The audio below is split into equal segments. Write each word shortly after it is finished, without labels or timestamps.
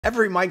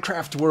Every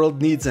Minecraft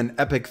world needs an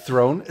epic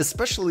throne,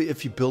 especially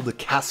if you build a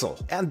castle.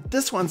 And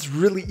this one's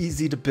really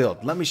easy to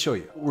build. Let me show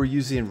you. We're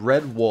using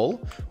red wool.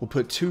 We'll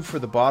put 2 for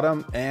the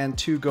bottom and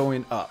 2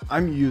 going up.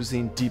 I'm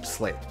using deep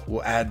slate.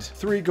 We'll add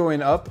 3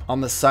 going up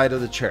on the side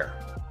of the chair.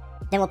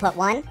 Then we'll put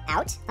 1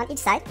 out on each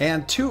side.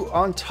 And 2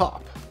 on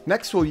top.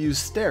 Next, we'll use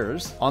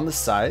stairs on the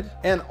side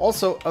and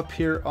also up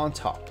here on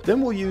top.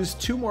 Then we'll use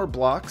 2 more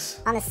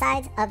blocks on the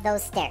sides of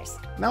those stairs.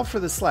 Now for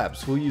the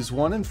slabs, we'll use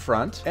 1 in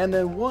front and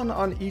then 1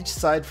 on each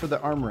side for the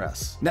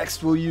armrests.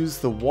 Next, we'll use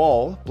the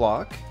wall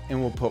block and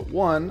we'll put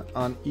 1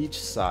 on each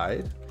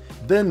side.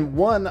 Then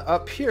 1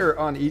 up here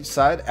on each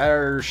side.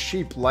 Our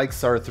sheep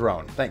likes our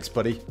throne. Thanks,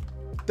 buddy.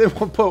 Then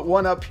we'll put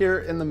 1 up here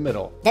in the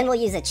middle. Then we'll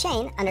use a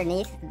chain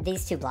underneath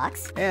these 2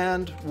 blocks.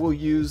 And we'll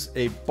use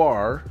a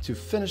bar to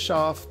finish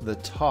off the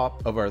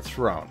top of our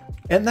throne.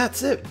 And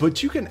that's it,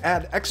 but you can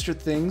add extra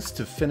things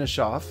to finish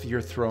off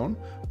your throne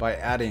by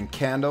adding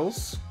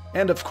candles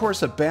and of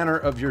course a banner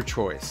of your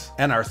choice.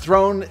 And our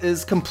throne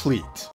is complete.